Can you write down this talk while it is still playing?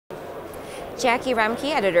Jackie Remke,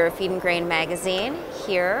 editor of Feed and Grain magazine,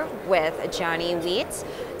 here with Johnny Wheat,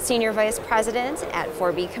 Senior Vice President at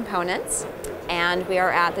 4B Components. And we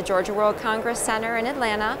are at the Georgia World Congress Center in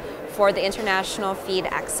Atlanta for the International Feed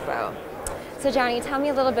Expo. So Johnny, tell me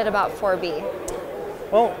a little bit about 4B.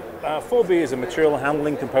 Well, 4B is a material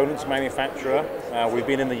handling components manufacturer. We've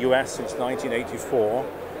been in the US since 1984,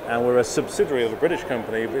 and we're a subsidiary of a British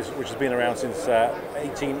company which has been around since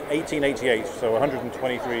 1888, so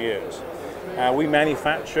 123 years. We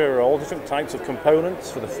manufacture all different types of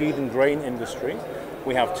components for the feed and grain industry.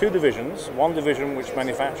 We have two divisions. One division which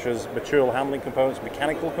manufactures material handling components,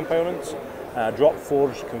 mechanical components, drop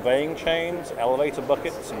forged conveying chains, elevator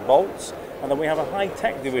buckets and bolts. And then we have a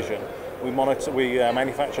high-tech division. We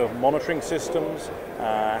manufacture monitoring systems,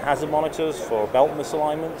 hazard monitors for belt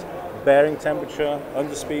misalignment, bearing temperature,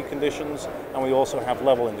 underspeed conditions, and we also have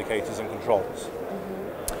level indicators and controls.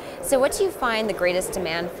 So what do you find the greatest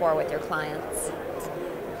demand for with your clients?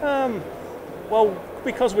 Well,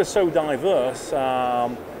 because we're so diverse,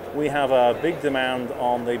 we have a big demand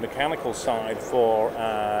on the mechanical side for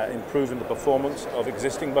improving the performance of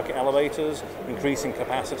existing bucket elevators, increasing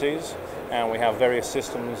capacities, and we have various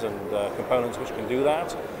systems and components which can do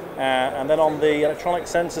that. And then on the electronic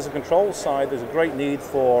sensors and controls side, there's a great need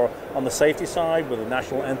on the safety side, with a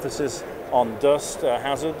national emphasis on dust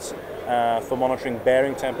hazards, for monitoring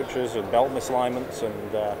bearing temperatures and belt misalignments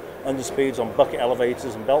and underspeeds on bucket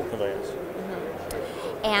elevators and belt conveyors.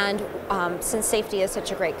 And since safety is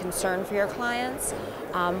such a great concern for your clients,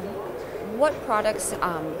 what products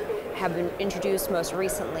have been introduced most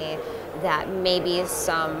recently that maybe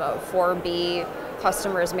some 4B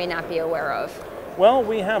customers may not be aware of? Well,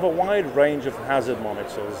 we have a wide range of hazard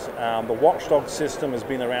monitors. The Watchdog system has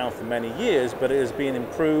been around for many years, but it has been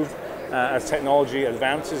improved as technology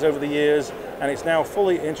advances over the years, and it's now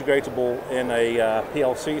fully integratable in a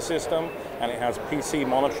PLC system, and it has PC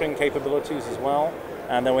monitoring capabilities as well.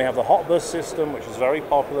 And then we have the Hotbus system, which is very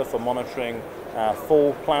popular for monitoring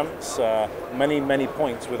full plants, many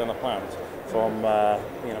points within a plant, from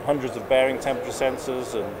hundreds of bearing temperature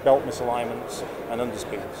sensors and belt misalignments and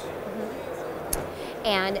underspeeds.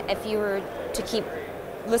 And if you were to keep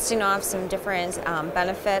listing off some different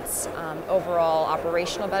benefits, overall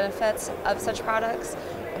operational benefits of such products,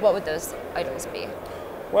 what would those items be?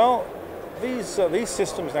 Well, these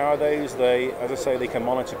systems nowadays, as I say, they can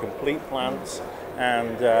monitor complete plants,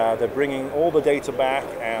 and they're bringing all the data back,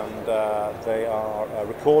 and they are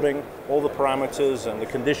recording all the parameters and the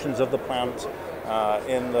conditions of the plant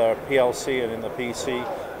in the PLC and in the PC,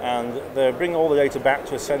 and they're bringing all the data back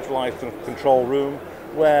to a centralized control room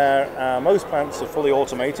where most plants are fully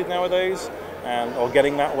automated nowadays, or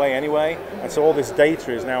getting that way anyway, and so all this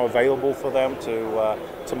data is now available for them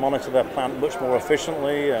to monitor their plant much more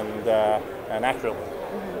efficiently and accurately.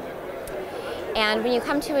 And when you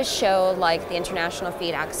come to a show like the International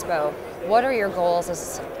Feed Expo, what are your goals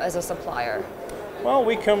as a supplier? Well,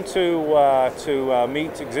 we come to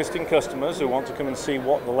meet existing customers who want to come and see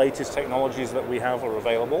what the latest technologies that we have are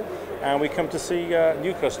available, and we come to see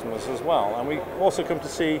new customers as well. And we also come to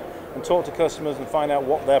see and talk to customers and find out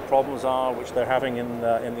what their problems are, which they're having in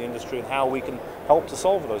the industry, and how we can help to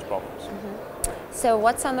solve those problems. So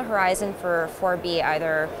what's on the horizon for 4B,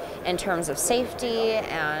 either in terms of safety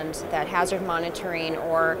and that hazard monitoring,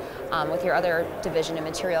 or with your other division in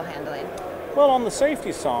material handling? Well, on the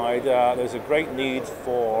safety side, there's a great need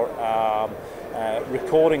for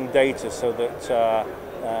recording data, so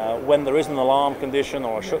that when there is an alarm condition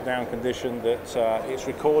or a shutdown condition, that it's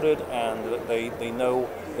recorded, and that they know,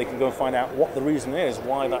 they can go and find out what the reason is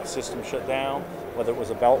why that system shut down, whether it was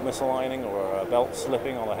a belt misaligning or a belt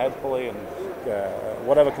slipping on a head pulley, and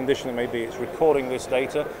whatever condition it may be, it's recording this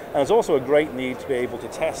data. And there's also a great need to be able to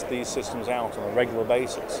test these systems out on a regular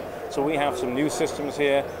basis. So we have some new systems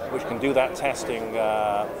here which can do that testing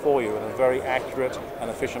for you in a very accurate and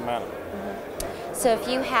efficient manner. So if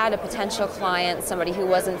you had a potential client, somebody who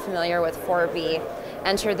wasn't familiar with 4B,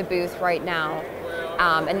 enter the booth right now,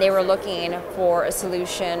 and they were looking for a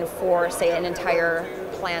solution for, say, an entire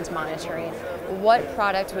plant monitoring, what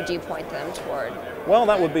product would you point them toward? Well,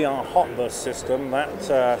 that would be our Hotbus system.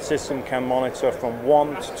 That system can monitor from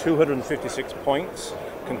 1 to 256 points,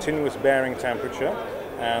 continuous bearing temperature,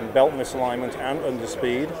 and belt misalignment and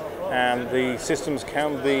underspeed. And the systems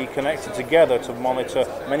can be connected together to monitor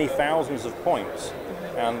many thousands of points.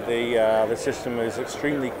 And the system is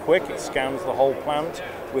extremely quick. It scans the whole plant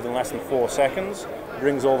within less than 4 seconds,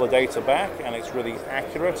 brings all the data back, and it's really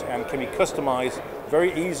accurate and can be customized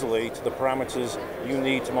very easily to the parameters you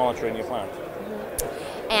need to monitor in your plant.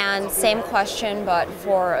 And same question, but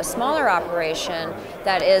for a smaller operation,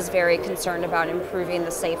 that is very concerned about improving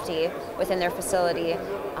the safety within their facility,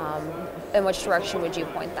 in which direction would you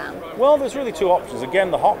point them? Well, there's really two options.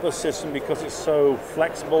 Again, the Hotbus system, because it's so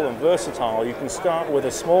flexible and versatile, you can start with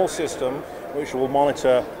a small system which will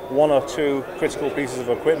monitor one or two critical pieces of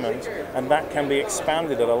equipment, and that can be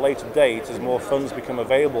expanded at a later date as more funds become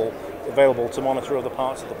available to monitor other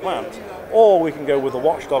parts of the plant. Or we can go with the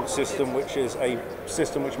Watchdog system, which is a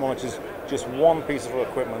system which monitors just one piece of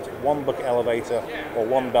equipment, one bucket elevator or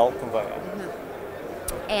one belt conveyor.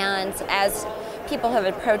 Mm-hmm. And as people have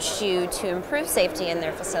approached you to improve safety in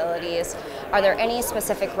their facilities, are there any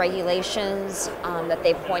specific regulations that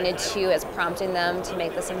they've pointed to as prompting them to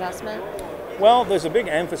make this investment? Well, there's a big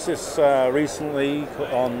emphasis recently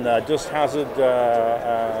on dust hazard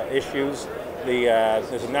issues.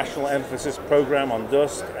 There's a national emphasis program on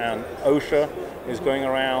dust, and OSHA is going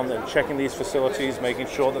around and checking these facilities, making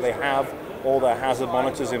sure that they have all their hazard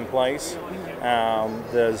monitors in place.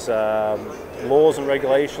 There's laws and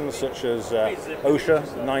regulations such as OSHA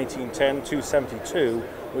 1910-272,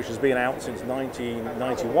 which has been out since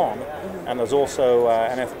 1991, and there's also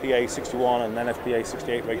NFPA 61 and NFPA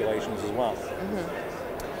 68 regulations as well.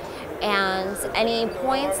 Mm-hmm. And any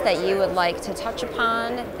points that you would like to touch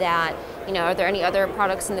upon that, are there any other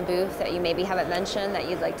products in the booth that you maybe haven't mentioned that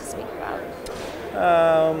you'd like to speak about?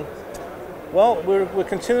 Well, we're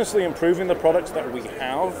continuously improving the products that we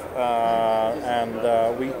have, and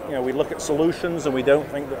we look at solutions, and we don't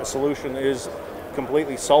think that the solution is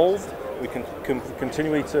completely solved. We can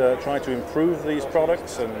continually to try to improve these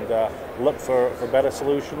products and look for better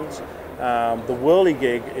solutions. The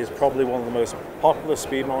whirligig is probably one of the most popular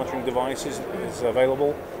speed monitoring devices that is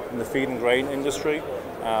available in the feed and grain industry.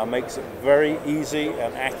 Makes it very easy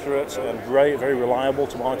and accurate and very, very reliable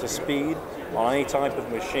to monitor speed on any type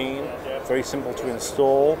of machine. Very simple to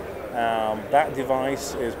install. That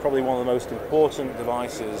device is probably one of the most important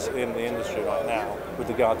devices in the industry right now with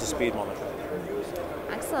regard to speed monitoring.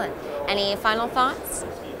 Excellent. Any final thoughts?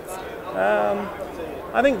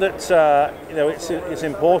 I think that it's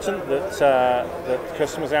important that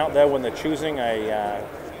customers out there, when they're choosing a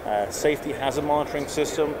safety hazard monitoring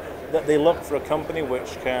system, that they look for a company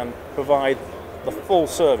which can provide the full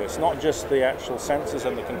service, not just the actual sensors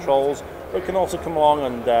and the controls, but can also come along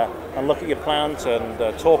and look at your plant and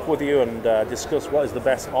talk with you and discuss what is the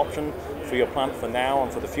best option for your plant for now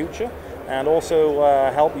and for the future, and also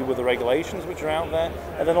help you with the regulations which are out there,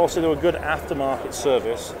 and then also do a good aftermarket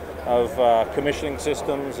service of commissioning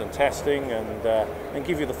systems and testing and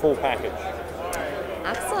give you the full package.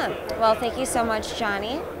 Excellent. Well, thank you so much,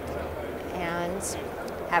 Johnny, and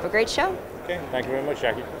have a great show. Okay, thank you very much,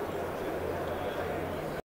 Jackie.